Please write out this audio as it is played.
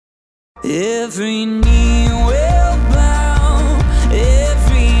Every knee will bow,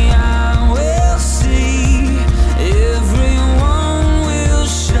 every eye will see, everyone will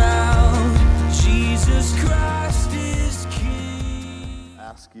shout, Jesus Christ is King.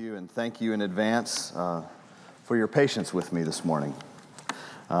 Ask you and thank you in advance for your patience with me this morning.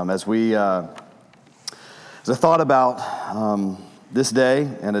 As I thought about this day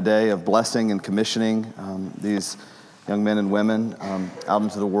and a day of blessing and commissioning these young men and women out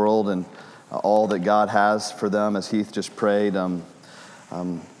into the world and all that God has for them, as Heath just prayed, the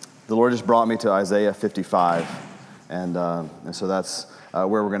Lord just brought me to Isaiah 55, and so that's where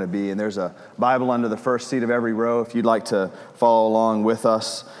we're going to be. And there's a Bible under the first seat of every row if you'd like to follow along with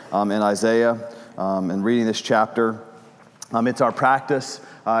us in Isaiah and reading this chapter. It's our practice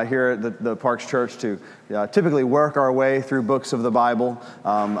here at the Parks Church to typically work our way through books of the Bible.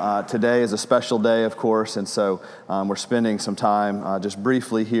 Today is a special day, of course, and so we're spending some time just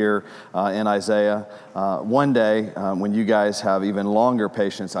briefly here in Isaiah. One day, when you guys have even longer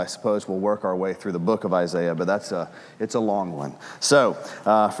patience, I suppose we'll work our way through the book of Isaiah, but it's a long one. So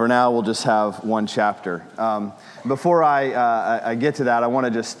for now, we'll just have one chapter. Before I get to that, I want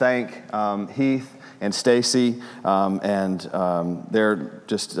to just thank Heath and Stacy, and their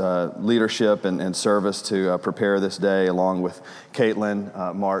just leadership and service to prepare this day, along with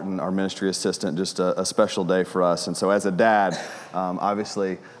Caitlin Martin, our ministry assistant. Just a special day for us. And so as a dad,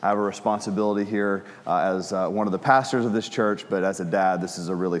 obviously I have a responsibility here as one of the pastors of this church, but as a dad, this is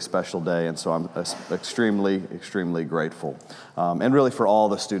a really special day, and so I'm extremely, extremely grateful. And really for all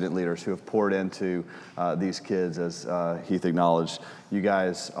the student leaders who have poured into these kids, as Heath acknowledged. You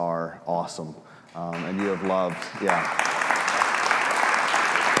guys are awesome. And you have loved,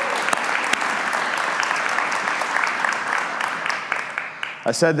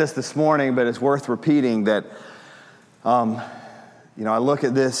 I said this morning, but it's worth repeating that, I look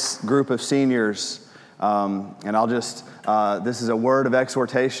at this group of seniors, and I'll just, this is a word of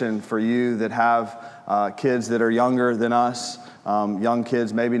exhortation for you that have kids that are younger than us, young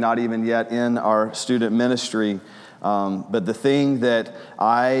kids maybe not even yet in our student ministry, but the thing that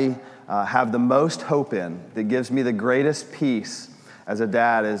I have the most hope in, that gives me the greatest peace as a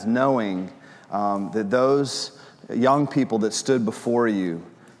dad, is knowing that those young people that stood before you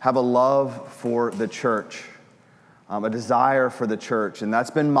have a love for the church, a desire for the church, and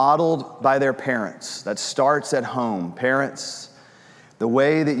that's been modeled by their parents. That starts at home. Parents, the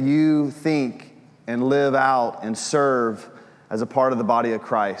way that you think and live out and serve as a part of the body of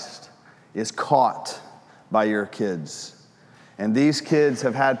Christ is caught by your kids. And these kids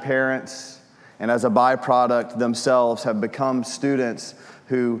have had parents, and as a byproduct themselves have become students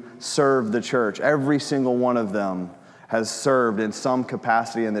who serve the church. Every single one of them has served in some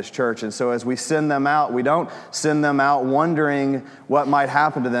capacity in this church. And so as we send them out, we don't send them out wondering what might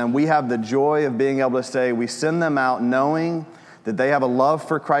happen to them. We have the joy of being able to say we send them out knowing that they have a love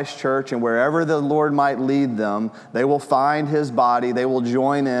for Christ Church, and wherever the Lord might lead them, they will find His body, they will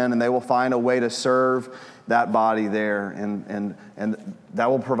join in, and they will find a way to serve that body there, and that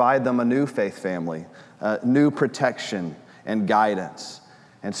will provide them a new faith family, new protection and guidance.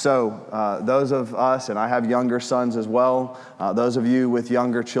 And so those of us, and I have younger sons as well, those of you with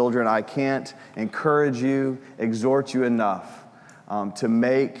younger children, I can't encourage you, exhort you enough to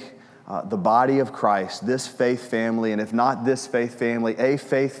make the body of Christ, this faith family, and if not this faith family, a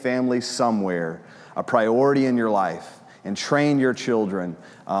faith family somewhere, a priority in your life, and train your children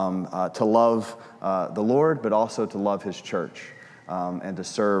to love the Lord, but also to love His church and to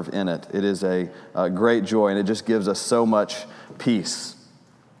serve in it. It is a great joy, and it just gives us so much peace.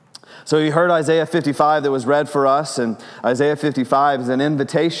 So you heard Isaiah 55 that was read for us, and Isaiah 55 is an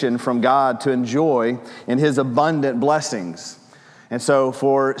invitation from God to enjoy in His abundant blessings. And so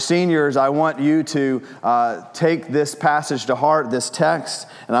for seniors, I want you to take this passage to heart, this text,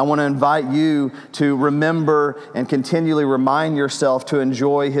 and I want to invite you to remember and continually remind yourself to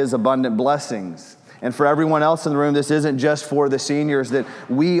enjoy His abundant blessings. And for everyone else in the room, this isn't just for the seniors, that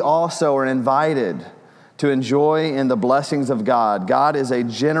we also are invited to enjoy in the blessings of God. God is a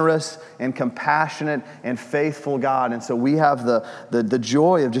generous and compassionate and faithful God. And so we have the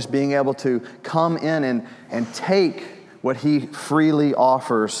joy of just being able to come in and take what He freely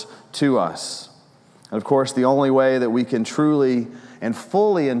offers to us. And of course, the only way that we can truly and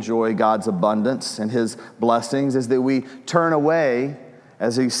fully enjoy God's abundance and His blessings is that we turn away,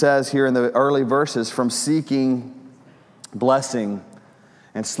 as He says here in the early verses, from seeking blessing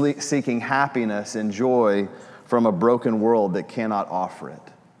and seeking happiness and joy from a broken world that cannot offer it.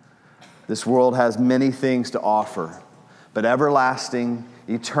 This world has many things to offer, but everlasting,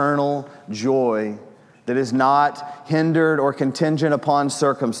 eternal joy that is not hindered or contingent upon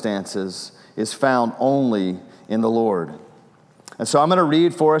circumstances is found only in the Lord. And so I'm going to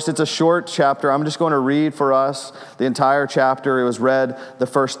read for us. It's a short chapter. I'm just going to read for us the entire chapter. It was read the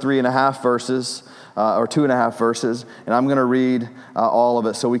first 3.5 verses, or 2.5 verses, and I'm going to read all of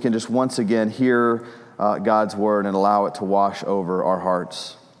it so we can just once again hear God's word and allow it to wash over our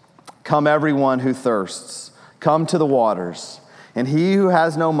hearts. Come everyone who thirsts, come to the waters, and he who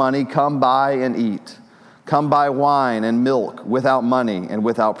has no money, come buy and eat. Come buy wine and milk without money and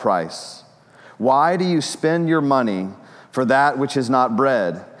without price. Why do you spend your money for that which is not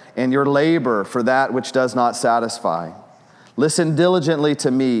bread, and your labor for that which does not satisfy? Listen diligently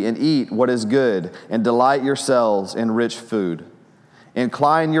to me and eat what is good, and delight yourselves in rich food.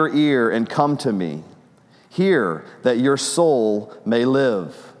 Incline your ear and come to me. Hear that your soul may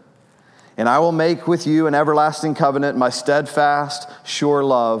live. And I will make with you an everlasting covenant, my steadfast, sure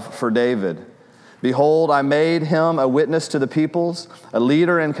love for David. Behold, I made him a witness to the peoples, a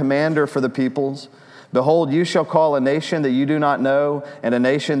leader and commander for the peoples. Behold, you shall call a nation that you do not know, and a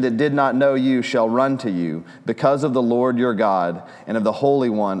nation that did not know you shall run to you, because of the Lord your God and of the Holy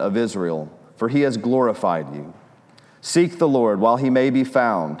One of Israel, for he has glorified you. Seek the Lord while he may be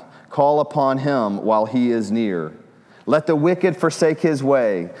found. Call upon him while he is near. Let the wicked forsake his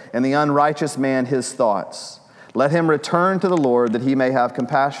way, and the unrighteous man his thoughts. Let him return to the Lord, that he may have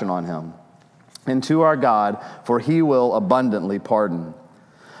compassion on him, and to our God, for he will abundantly pardon.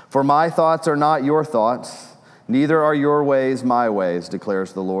 For my thoughts are not your thoughts, neither are your ways my ways,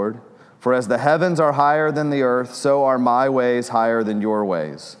 declares the Lord. For as the heavens are higher than the earth, so are my ways higher than your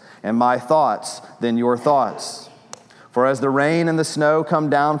ways, and my thoughts than your thoughts. For as the rain and the snow come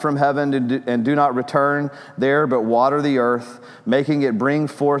down from heaven and do not return there, but water the earth, making it bring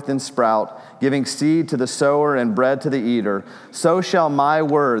forth and sprout, giving seed to the sower and bread to the eater, so shall my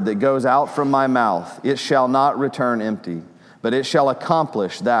word that goes out from my mouth. It shall not return empty, but it shall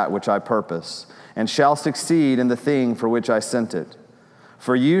accomplish that which I purpose, and shall succeed in the thing for which I sent it.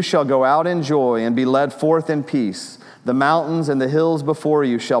 For you shall go out in joy and be led forth in peace. The mountains and the hills before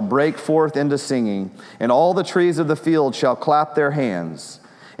you shall break forth into singing, and all the trees of the field shall clap their hands.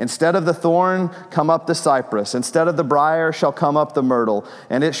 Instead of the thorn, come up the cypress. Instead of the briar shall come up the myrtle,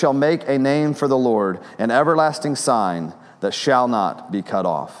 and it shall make a name for the Lord, an everlasting sign that shall not be cut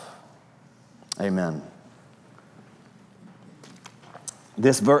off. Amen.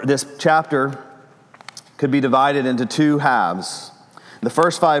 This chapter could be divided into two halves. The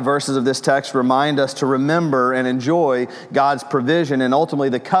first 5 verses of this text remind us to remember and enjoy God's provision and ultimately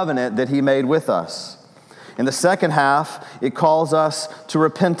the covenant that he made with us. In the second half, it calls us to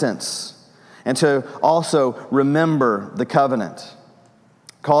repentance and to also remember the covenant.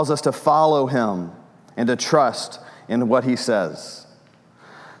 It calls us to follow him and to trust in what he says.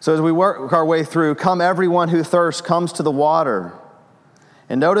 So as we work our way through, come everyone who thirsts comes to the water.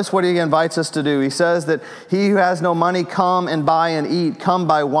 And notice what he invites us to do. He says that he who has no money, come and buy and eat. Come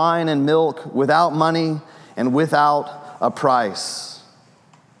buy wine and milk without money and without a price.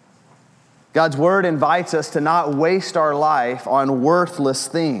 God's word invites us to not waste our life on worthless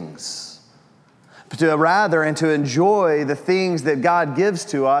things, but to rather and to enjoy the things that God gives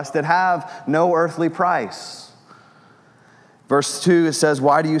to us that have no earthly price. Verse 2, it says,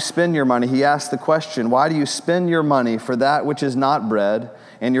 why do you spend your money? He asks the question, why do you spend your money for that which is not bread,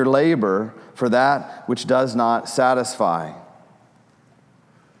 and your labor for that which does not satisfy?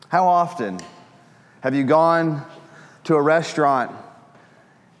 How often have you gone to a restaurant,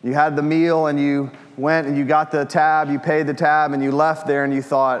 you had the meal, and you went and you got the tab, you paid the tab, and you left there and you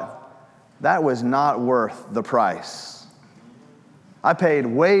thought, that was not worth the price. I paid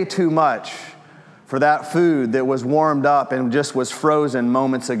way too much for that food that was warmed up and just was frozen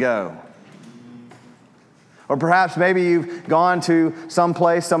moments ago. Or perhaps maybe you've gone to some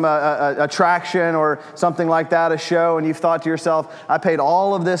place, some attraction or something like that, a show, and you've thought to yourself, I paid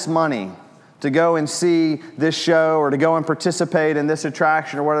all of this money to go and see this show or to go and participate in this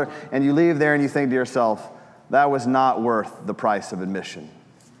attraction or whatever, and you leave there and you think to yourself, that was not worth the price of admission.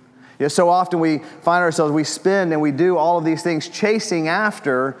 So often we find ourselves, we spend and we do all of these things chasing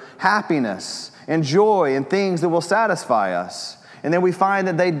after happiness and joy and things that will satisfy us. And then we find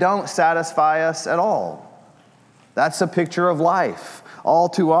that they don't satisfy us at all. That's a picture of life. All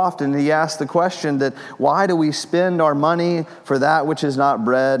too often he asks the question that why do we spend our money for that which is not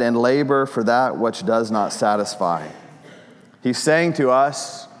bread and labor for that which does not satisfy? He's saying to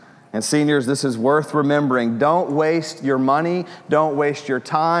us, and seniors, this is worth remembering. Don't waste your money. Don't waste your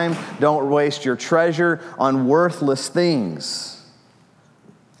time. Don't waste your treasure on worthless things.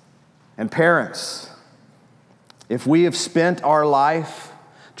 And parents, if we have spent our life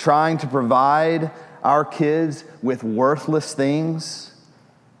trying to provide our kids with worthless things,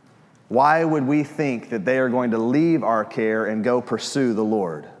 why would we think that they are going to leave our care and go pursue the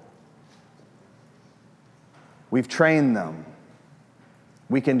Lord? We've trained them.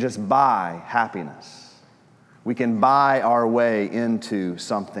 We can just buy happiness. We can buy our way into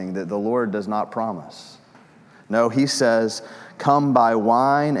something that the Lord does not promise. No, he says, come buy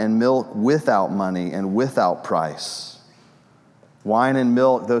wine and milk without money and without price. Wine and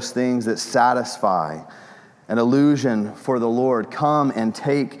milk, those things that satisfy, an illusion for the Lord. Come and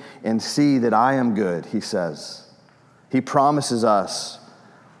take and see that I am good, he says. He promises us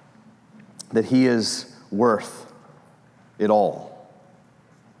that he is worth it all.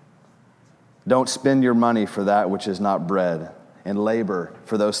 Don't spend your money for that which is not bread, and labor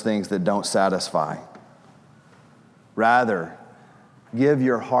for those things that don't satisfy. Rather, give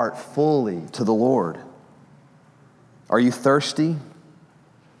your heart fully to the Lord. Are you thirsty?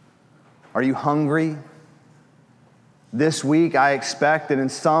 Are you hungry? This week, I expect that in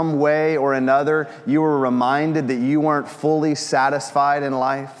some way or another, you were reminded that you weren't fully satisfied in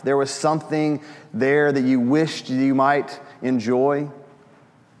life. There was something there that you wished you might enjoy.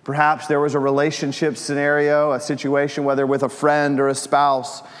 Perhaps there was a relationship scenario, a situation, whether with a friend or a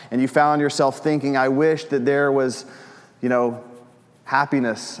spouse, and you found yourself thinking, I wish that there was,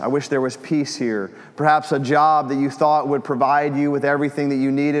 happiness. I wish there was peace here. Perhaps a job that you thought would provide you with everything that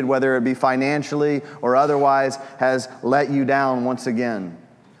you needed, whether it be financially or otherwise, has let you down once again.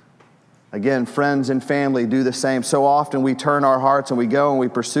 Again, friends and family do the same. So often we turn our hearts and we go and we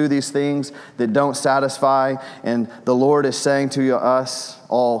pursue these things that don't satisfy. And the Lord is saying to us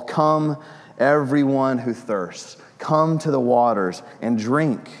all, come, everyone who thirsts, come to the waters and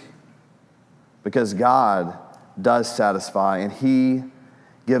drink. Because God does satisfy, and he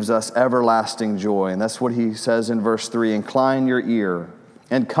gives us everlasting joy. And that's what he says in verse 3, incline your ear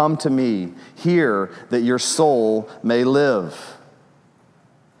and come to me, hear that your soul may live.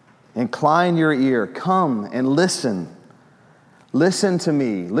 Incline your ear, come and listen. Listen to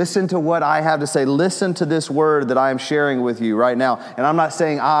me. Listen to what I have to say. Listen to this word that I am sharing with you right now. And I'm not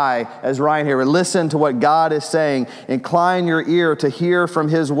saying I, as Ryan here, but listen to what God is saying. Incline your ear to hear from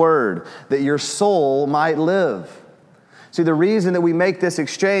his word, that your soul might live. See, the reason that we make this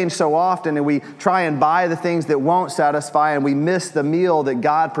exchange so often and we try and buy the things that won't satisfy and we miss the meal that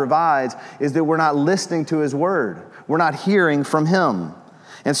God provides is that we're not listening to his word. We're not hearing from him.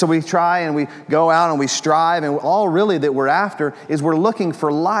 And so we try and we go out and we strive, and all really that we're after is we're looking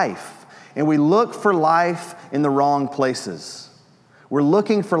for life. And we look for life in the wrong places. We're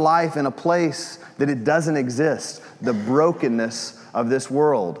looking for life in a place that it doesn't exist, the brokenness of this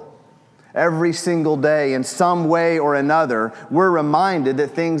world. Every single day, in some way or another, we're reminded that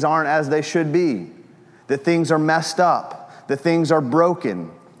things aren't as they should be, that things are messed up, that things are broken.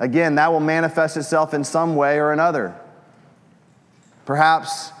 Again, that will manifest itself in some way or another.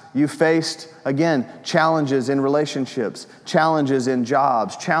 Perhaps you faced, again, challenges in relationships, challenges in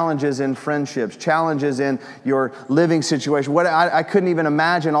jobs, challenges in friendships, challenges in your living situation. I couldn't even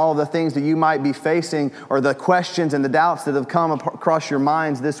imagine all of the things that you might be facing or the questions and the doubts that have come across your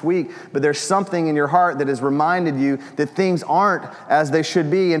minds this week. But there's something in your heart that has reminded you that things aren't as they should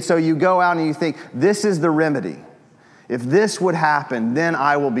be. And so you go out and you think, this is the remedy. If this would happen, then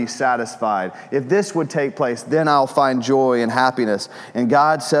I will be satisfied. If this would take place, then I'll find joy and happiness. And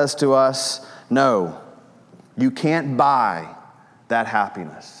God says to us, no, you can't buy that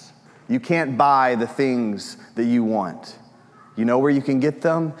happiness. You can't buy the things that you want. You know where you can get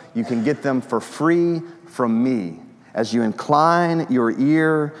them? You can get them for free from me as you incline your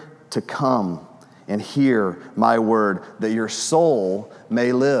ear to come and hear my word, that your soul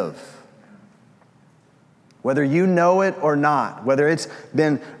may live. Whether you know it or not, whether it's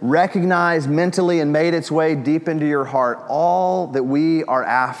been recognized mentally and made its way deep into your heart, all that we are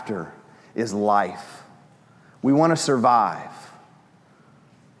after is life. We want to survive.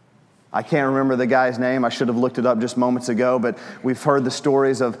 I can't remember the guy's name. I should have looked it up just moments ago, but we've heard the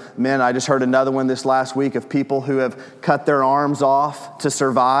stories of men. I just heard another one this last week of people who have cut their arms off to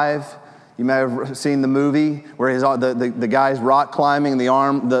survive. You may have seen the movie where the guy's rock climbing and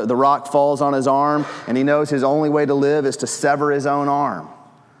the rock falls on his arm, and he knows his only way to live is to sever his own arm.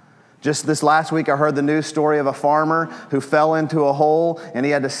 Just this last week, I heard the news story of a farmer who fell into a hole and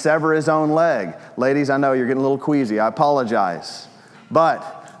he had to sever his own leg. Ladies, I know you're getting a little queasy. I apologize.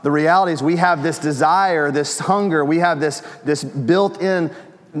 But the reality is we have this desire, this hunger, we have this built-in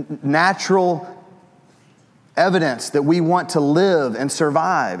natural evidence that we want to live and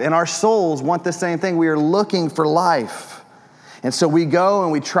survive. And our souls want the same thing. We are looking for life. And so we go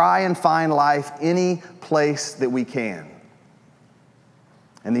and we try and find life any place that we can.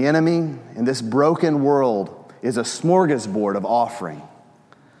 And the enemy in this broken world is a smorgasbord of offering.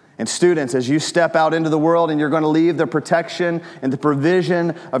 And students, as you step out into the world and you're going to leave the protection and the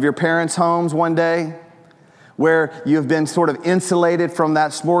provision of your parents' homes one day, where you've been sort of insulated from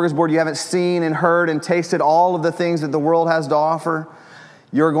that smorgasbord, you haven't seen and heard and tasted all of the things that the world has to offer,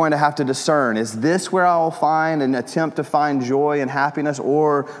 you're going to have to discern, is this where I'll find and attempt to find joy and happiness,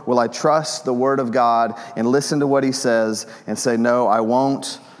 or will I trust the Word of God and listen to what He says and say, no, I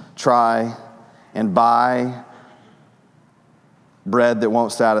won't try and buy bread that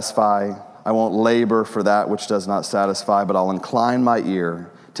won't satisfy. I won't labor for that which does not satisfy, but I'll incline my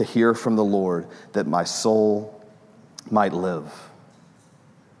ear to hear from the Lord that my soul might live.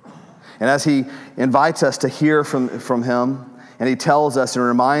 And as He invites us to hear from Him, and He tells us and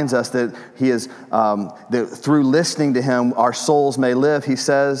reminds us that He is, that through listening to Him, our souls may live, He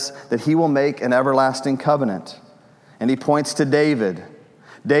says that He will make an everlasting covenant. And He points to David.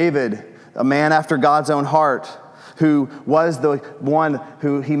 David, a man after God's own heart, who was the one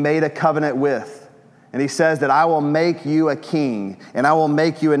who He made a covenant with. And He says that I will make you a king, and I will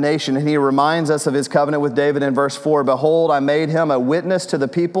make you a nation. And He reminds us of His covenant with David in verse 4. Behold, I made him a witness to the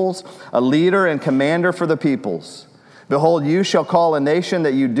peoples, a leader and commander for the peoples. Behold, you shall call a nation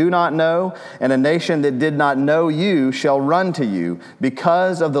that you do not know, and a nation that did not know you shall run to you,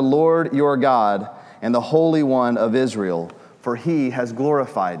 because of the Lord your God and the Holy One of Israel, for He has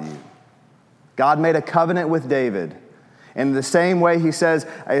glorified you. God made a covenant with David. And in the same way, He says,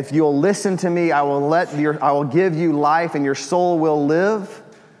 if you'll listen to me, I will give you life and your soul will live.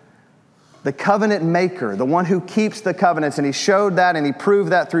 The covenant maker, the one who keeps the covenants, and He showed that and He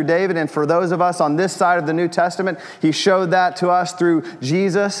proved that through David. And for those of us on this side of the New Testament, He showed that to us through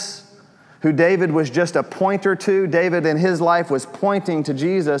Jesus, who David was just a pointer to. David in his life was pointing to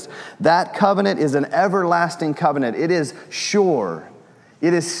Jesus. That covenant is an everlasting covenant. It is sure.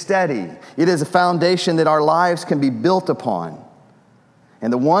 It is steady. It is a foundation that our lives can be built upon.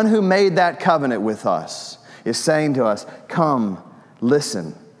 And the one who made that covenant with us is saying to us, come,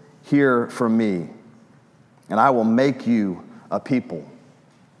 listen, hear from me, and I will make you a people.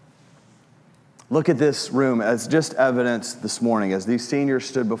 Look at this room as just evidence this morning as these seniors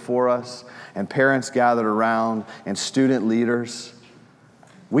stood before us and parents gathered around and student leaders.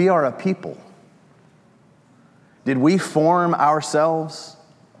 We are a people. Did we form ourselves?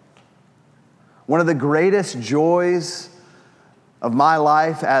 One of the greatest joys of my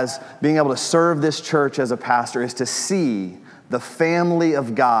life as being able to serve this church as a pastor is to see the family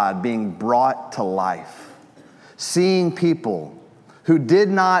of God being brought to life. Seeing people who did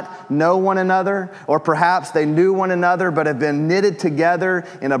not know one another, or perhaps they knew one another but have been knitted together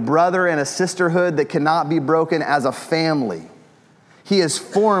in a brother and a sisterhood that cannot be broken as a family. He has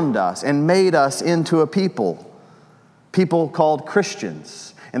formed us and made us into a people called Christians.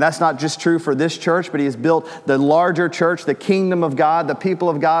 And that's not just true for this church, but He has built the larger church, the kingdom of God. The people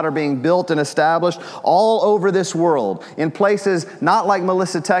of God are being built and established all over this world, in places not like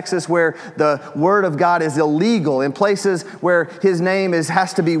Melissa, Texas, where the word of God is illegal, in places where His name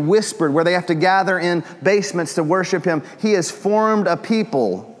has to be whispered, where they have to gather in basements to worship Him. He has formed a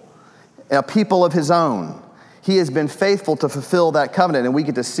people of His own. He has been faithful to fulfill that covenant, and we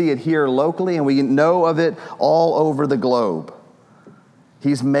get to see it here locally, and we know of it all over the globe.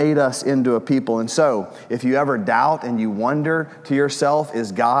 He's made us into a people. And so, if you ever doubt and you wonder to yourself,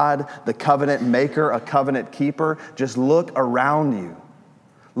 is God the covenant maker, a covenant keeper? Just look around you.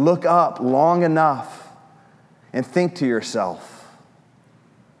 Look up long enough and think to yourself,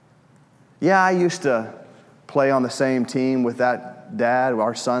 yeah, I used to play on the same team with that dad.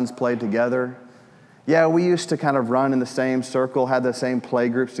 Our sons played together. Yeah, we used to kind of run in the same circle, had the same play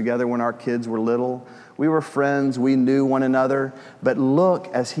groups together when our kids were little. We were friends, we knew one another. But look,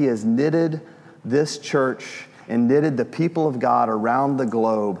 as He has knitted this church and knitted the people of God around the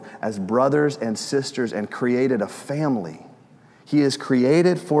globe as brothers and sisters and created a family. He has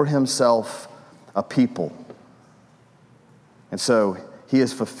created for Himself a people. And so He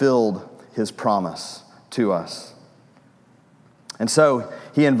has fulfilled His promise to us. And so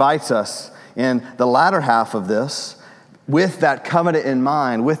He invites us in the latter half of this, with that covenant in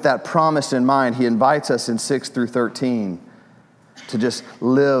mind, with that promise in mind, He invites us in 6 through 13 to just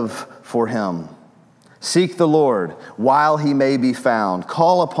live for Him. Seek the Lord while He may be found.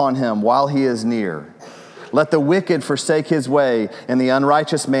 Call upon Him while He is near. Let the wicked forsake his way, and the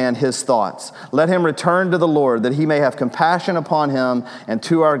unrighteous man his thoughts. Let him return to the Lord, that He may have compassion upon him, and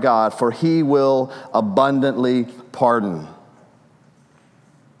to our God, for He will abundantly pardon.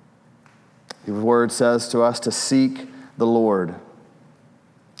 The word says to us to seek the Lord.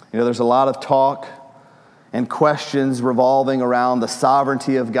 You know, there's a lot of talk and questions revolving around the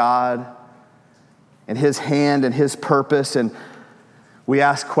sovereignty of God and His hand and His purpose. And we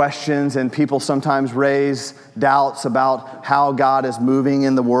ask questions, and people sometimes raise doubts about how God is moving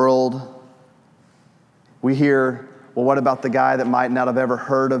in the world. We hear, well, what about the guy that might not have ever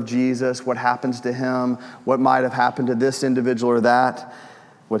heard of Jesus? What happens to him? What might have happened to this individual or that?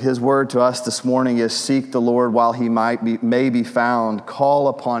 What His word to us this morning is, seek the Lord while He may be found. Call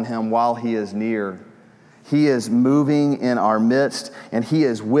upon Him while He is near. He is moving in our midst, and He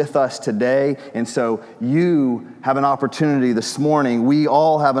is with us today. And so you have an opportunity this morning. We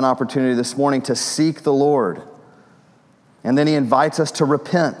all have an opportunity this morning to seek the Lord. And then He invites us to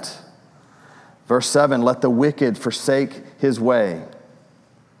repent. Verse 7, let the wicked forsake his way,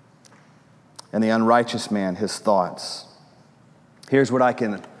 and the unrighteous man his thoughts. Here's what I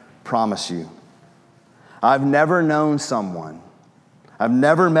can promise you. I've never known someone, I've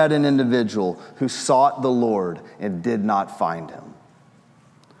never met an individual who sought the Lord and did not find Him,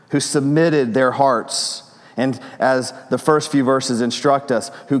 who submitted their hearts, and as the first few verses instruct us,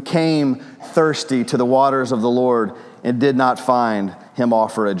 who came thirsty to the waters of the Lord and did not find Him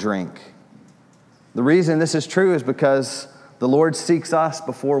offer a drink. The reason this is true is because the Lord seeks us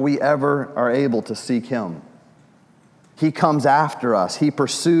before we ever are able to seek Him. He comes after us. He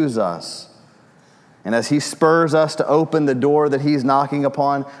pursues us. And as He spurs us to open the door that He's knocking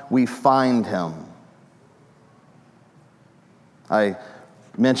upon, we find Him. I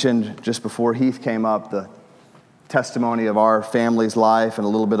mentioned just before Heath came up the testimony of our family's life and a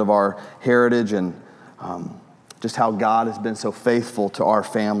little bit of our heritage, and just how God has been so faithful to our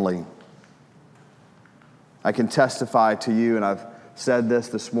family. I can testify to you, and I've said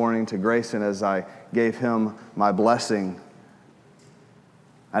this morning to Grayson as I gave him my blessing.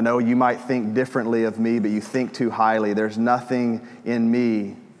 I know you might think differently of me, but you think too highly. There's nothing in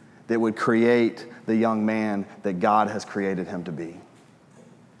me that would create the young man that God has created him to be.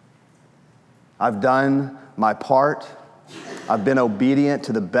 I've done my part. I've been obedient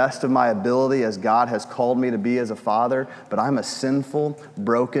to the best of my ability as God has called me to be as a father, but I'm a sinful,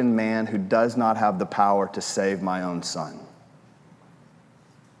 broken man who does not have the power to save my own son.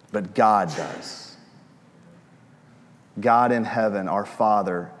 But God does. God in heaven, our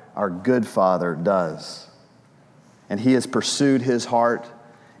Father, our good Father, does. And He has pursued his heart,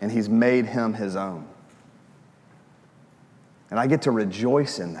 and He's made him His own. And I get to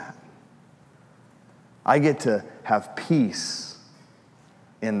rejoice in that. I get to have peace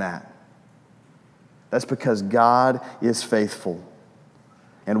in that. That's because God is faithful.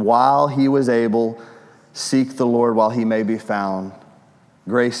 And while he was able, seek the Lord while He may be found,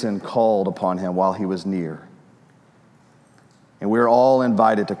 Grayson called upon Him while he was near. And we're all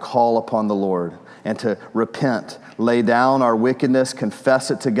invited to call upon the Lord and to repent, lay down our wickedness,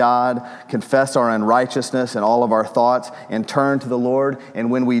 confess it to God, confess our unrighteousness and all of our thoughts, and turn to the Lord. And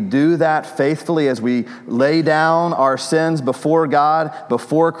when we do that faithfully, as we lay down our sins before God,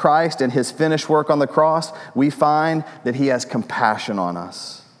 before Christ and His finished work on the cross, we find that He has compassion on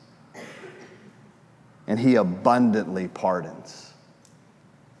us. And He abundantly pardons.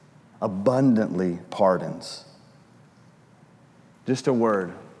 Abundantly pardons. Just a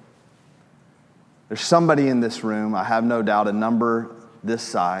word. There's somebody in this room, I have no doubt, a number this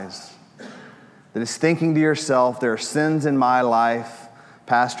size, that is thinking to yourself, there are sins in my life.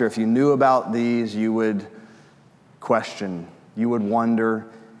 Pastor, if you knew about these, you would question. You would wonder,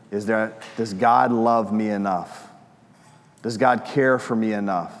 does God love me enough? Does God care for me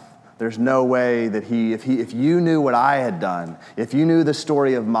enough? There's no way that if you knew what I had done, if you knew the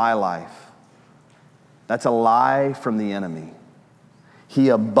story of my life, that's a lie from the enemy. He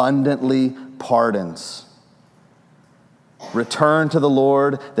abundantly pardons. Return to the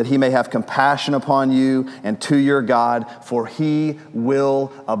Lord that He may have compassion upon you, and to your God, for He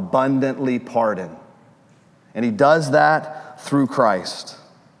will abundantly pardon. And He does that through Christ.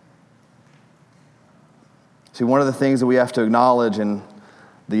 See, one of the things that we have to acknowledge, and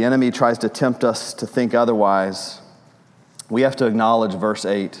the enemy tries to tempt us to think otherwise, we have to acknowledge verse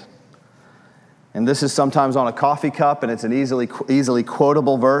 8. And this is sometimes on a coffee cup, and it's an easily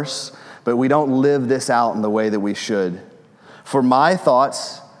quotable verse, but we don't live this out in the way that we should. For my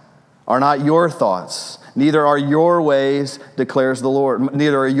thoughts are not your thoughts, neither are your ways, declares the Lord.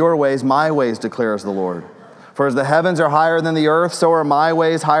 Neither are your ways my ways, declares the Lord. For as the heavens are higher than the earth, so are my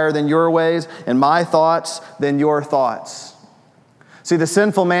ways higher than your ways, and my thoughts than your thoughts. See, the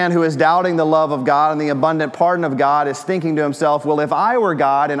sinful man who is doubting the love of God and the abundant pardon of God is thinking to himself, well, if I were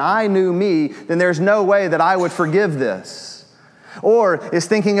God and I knew me, then there's no way that I would forgive this. Or is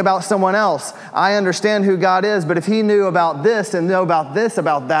thinking about someone else. I understand who God is, but if he knew about this and knew about this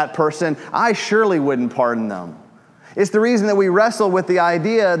about that person, I surely wouldn't pardon them. It's the reason that we wrestle with the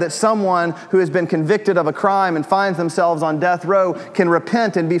idea that someone who has been convicted of a crime and finds themselves on death row can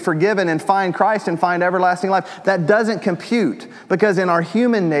repent and be forgiven and find Christ and find everlasting life. That doesn't compute, because in our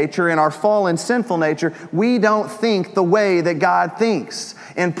human nature, in our fallen sinful nature, we don't think the way that God thinks.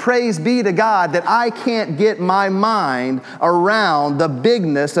 And praise be to God that I can't get my mind around the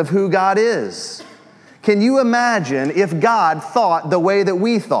bigness of who God is. Can you imagine if God thought the way that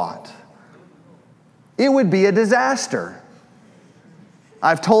we thought? It would be a disaster.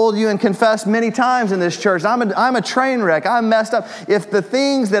 I've told you and confessed many times in this church, I'm a train wreck. I'm messed up. If the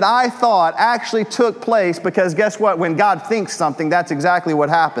things that I thought actually took place, because guess what? When God thinks something, that's exactly what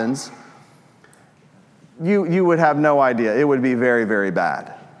happens. You would have no idea. It would be very, very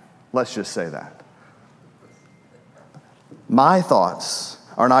bad. Let's just say that. My thoughts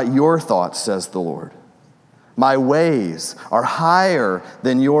are not your thoughts, says the Lord. My ways are higher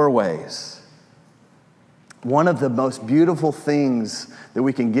than your ways. One of the most beautiful things that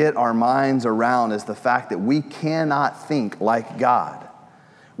we can get our minds around is the fact that we cannot think like God.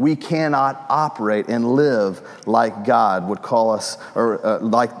 We cannot operate and live like God would call us, or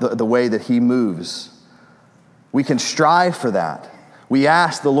like the way that he moves. We can strive for that. We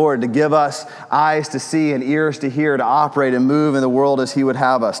ask the Lord to give us eyes to see and ears to hear, to operate and move in the world as he would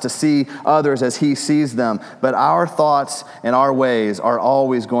have us, to see others as he sees them. But our thoughts and our ways are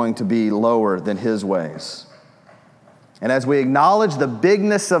always going to be lower than his ways. And as we acknowledge the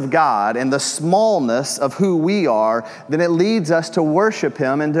bigness of God and the smallness of who we are, then it leads us to worship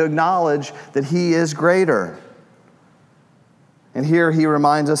him and to acknowledge that he is greater. And here he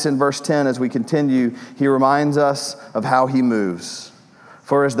reminds us in verse 10, as we continue, he reminds us of how he moves.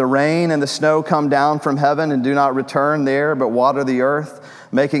 For as the rain and the snow come down from heaven and do not return there, but water the earth,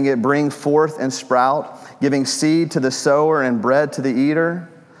 making it bring forth and sprout, giving seed to the sower and bread to the eater,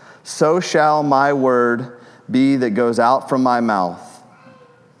 so shall my word be that goes out from my mouth.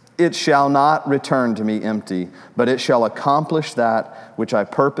 It shall not return to me empty, but it shall accomplish that which I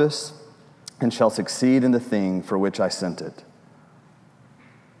purpose and shall succeed in the thing for which I sent it.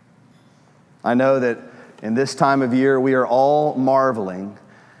 I know that in this time of year, we are all marveling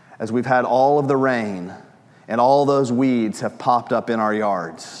as we've had all of the rain and all those weeds have popped up in our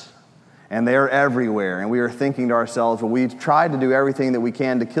yards. And they're everywhere. And we are thinking to ourselves, well, we've tried to do everything that we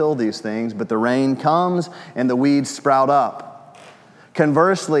can to kill these things, but the rain comes and the weeds sprout up.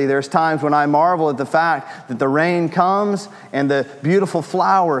 Conversely, there's times when I marvel at the fact that the rain comes and the beautiful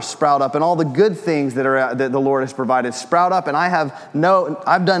flowers sprout up and all the good things that the Lord has provided sprout up, and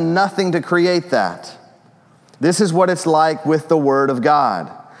I've done nothing to create that. This is what it's like with the Word of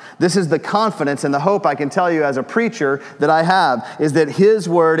God. This is the confidence and the hope I can tell you as a preacher that I have, is that his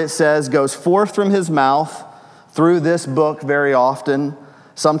word, it says, goes forth from his mouth through this book very often,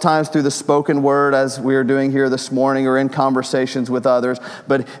 sometimes through the spoken word as we are doing here this morning or in conversations with others.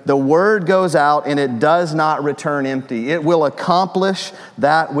 But the word goes out and it does not return empty. It will accomplish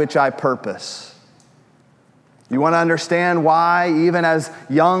that which I purpose. You want to understand why, even as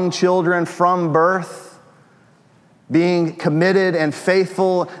young children from birth, being committed and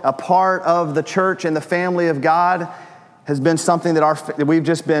faithful, a part of the church and the family of God, has been something that we've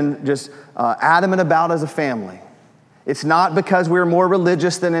just been adamant about as a family. It's not because we're more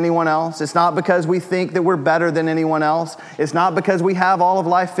religious than anyone else. It's not because we think that we're better than anyone else. It's not because we have all of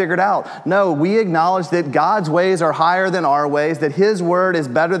life figured out. No, we acknowledge that God's ways are higher than our ways, that his word is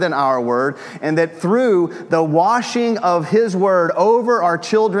better than our word, and that through the washing of his word over our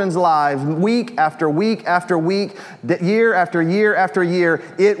children's lives, week after week after week, year after year after year,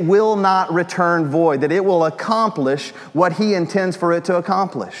 it will not return void, that it will accomplish what he intends for it to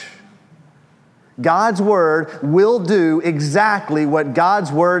accomplish. God's word will do exactly what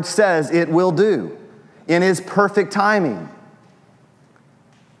God's word says it will do in his perfect timing.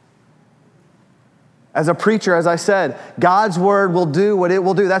 As a preacher, as I said, God's word will do what it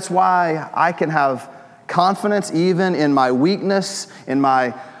will do. That's why I can have confidence even in my weakness, in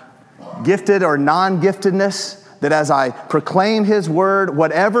my gifted or non-giftedness, that as I proclaim his word,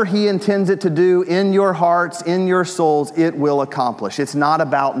 whatever he intends it to do in your hearts, in your souls, it will accomplish. It's not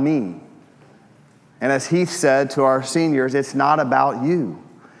about me. And as Heath said to our seniors, it's not about you.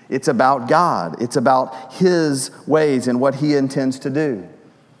 It's about God. It's about his ways and what he intends to do.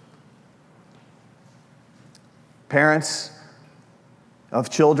 Parents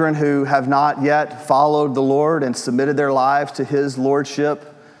of children who have not yet followed the Lord and submitted their lives to his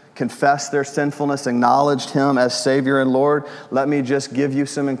lordship, confessed their sinfulness, acknowledged Him as Savior and Lord, let me just give you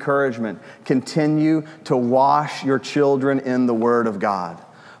some encouragement. Continue to wash your children in the Word of God.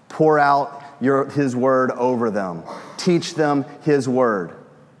 Pour out His Word over them. Teach them His Word.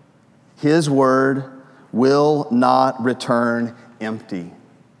 His Word will not return empty.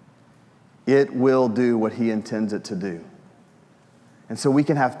 It will do what He intends it to do. And so we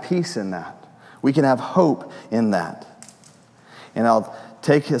can have peace in that. We can have hope in that. And I'll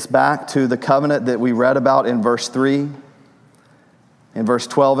take us back to the covenant that we read about in verse 3. In verse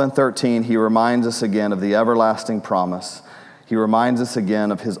 12 and 13, He reminds us again of the everlasting promise. He reminds us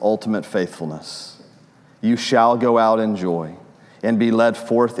again of His ultimate faithfulness. You shall go out in joy and be led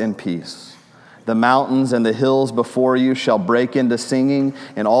forth in peace. The mountains and the hills before you shall break into singing,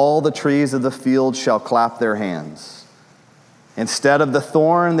 and all the trees of the field shall clap their hands. Instead of the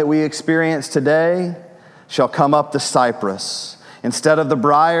thorn that we experience today, shall come up the cypress. Instead of the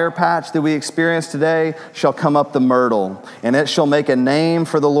briar patch that we experience today, shall come up the myrtle, and it shall make a name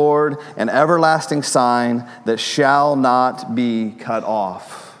for the Lord, an everlasting sign that shall not be cut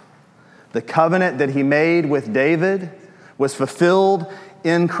off. The covenant that He made with David was fulfilled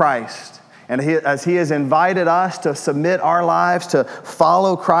in Christ. And as He has invited us to submit our lives to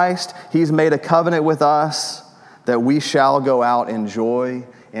follow Christ, He's made a covenant with us that we shall go out in joy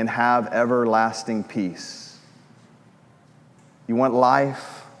and have everlasting peace. You want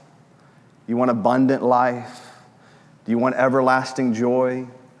life? You want abundant life? Do you want everlasting joy?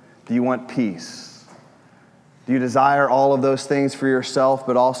 Do you want peace? Do you desire all of those things for yourself,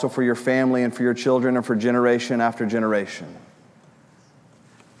 but also for your family and for your children and for generation after generation?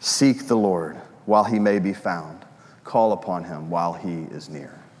 Seek the Lord while He may be found. Call upon Him while He is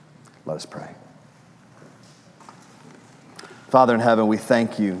near. Let us pray. Father in heaven, we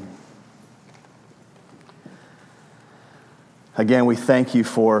thank You. Again, we thank You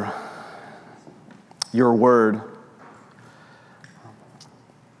for Your word,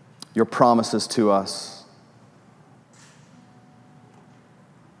 Your promises to us.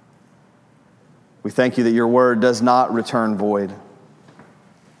 We thank You that Your word does not return void.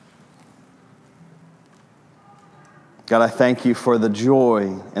 God, I thank You for the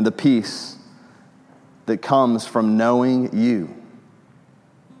joy and the peace that comes from knowing You.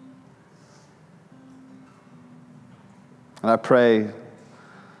 And I pray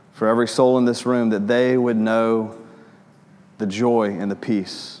for every soul in this room that they would know the joy and the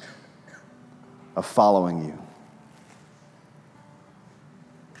peace of following You.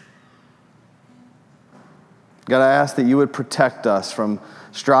 God, I ask that You would protect us from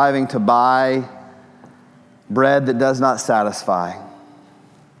striving to buy bread that does not satisfy,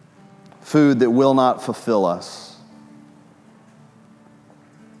 food that will not fulfill us.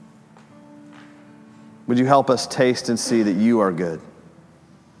 Would You help us taste and see that You are good?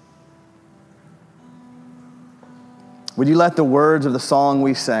 Would You let the words of the song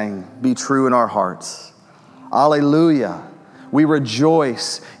we sang be true in our hearts? Alleluia. We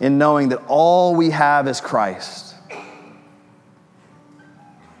rejoice in knowing that all we have is Christ.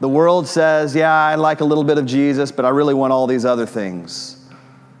 The world says, yeah, I like a little bit of Jesus, but I really want all these other things.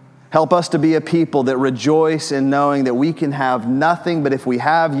 Help us to be a people that rejoice in knowing that we can have nothing, but if we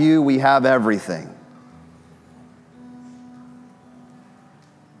have You, we have everything.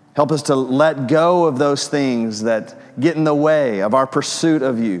 Help us to let go of those things that get in the way of our pursuit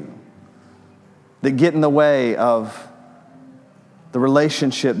of You, that get in the way of the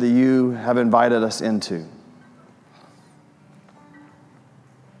relationship that You have invited us into.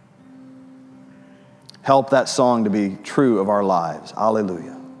 Help that song to be true of our lives.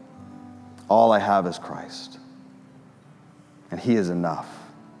 Alleluia. All I have is Christ, and He is enough.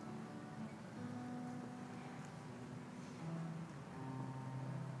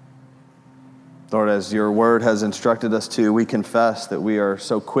 Lord, as Your word has instructed us to, we confess that we are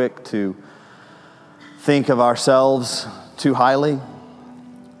so quick to think of ourselves too highly,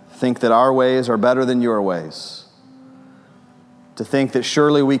 think that our ways are better than Your ways, to think that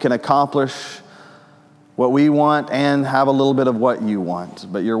surely we can accomplish what we want and have a little bit of what You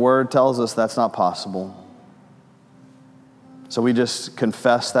want. But Your word tells us that's not possible. So we just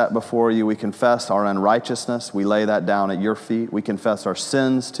confess that before You. We confess our unrighteousness. We lay that down at Your feet. We confess our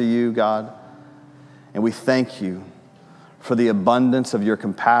sins to You, God. And we thank You for the abundance of Your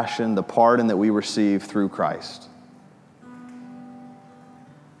compassion, the pardon that we receive through Christ.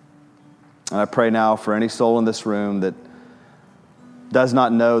 And I pray now for any soul in this room that does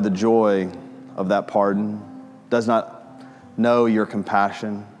not know the joy of that pardon, does not know Your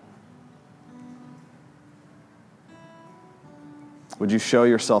compassion. Would You show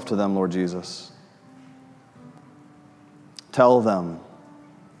Yourself to them, Lord Jesus? Tell them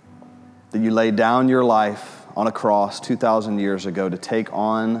that you laid down your life on a cross 2,000 years ago to take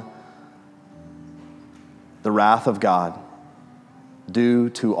on the wrath of God due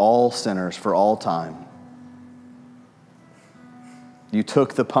to all sinners for all time. You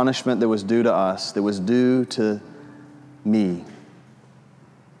took the punishment that was due to us, that was due to me.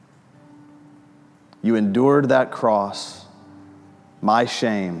 You endured that cross, my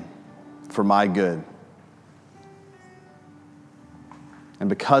shame, for my good. And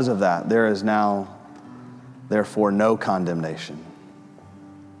because of that, there is now, therefore, no condemnation.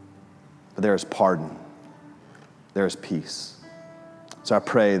 But there is pardon. There is peace. So I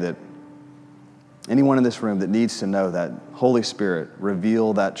pray that anyone in this room that needs to know that, Holy Spirit,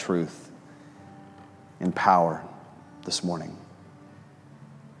 reveal that truth in power this morning.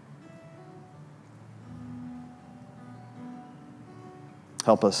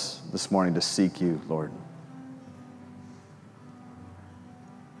 Help us this morning to seek you, Lord.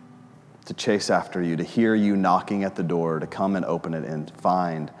 To chase after you, to hear you knocking at the door, to come and open it and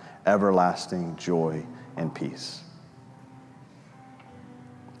find everlasting joy and peace.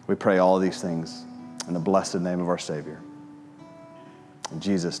 We pray all of these things in the blessed name of our Savior. In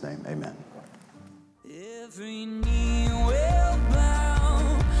Jesus' name, amen. Every knee will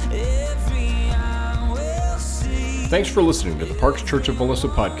bow, every eye will see. Thanks for listening to the Parks Church of Melissa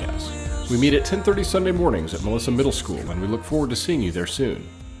podcast. We meet at 10:30 Sunday mornings at Melissa Middle School, and we look forward to seeing you there soon.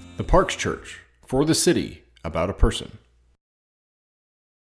 The Parks Church, for the city, about a person.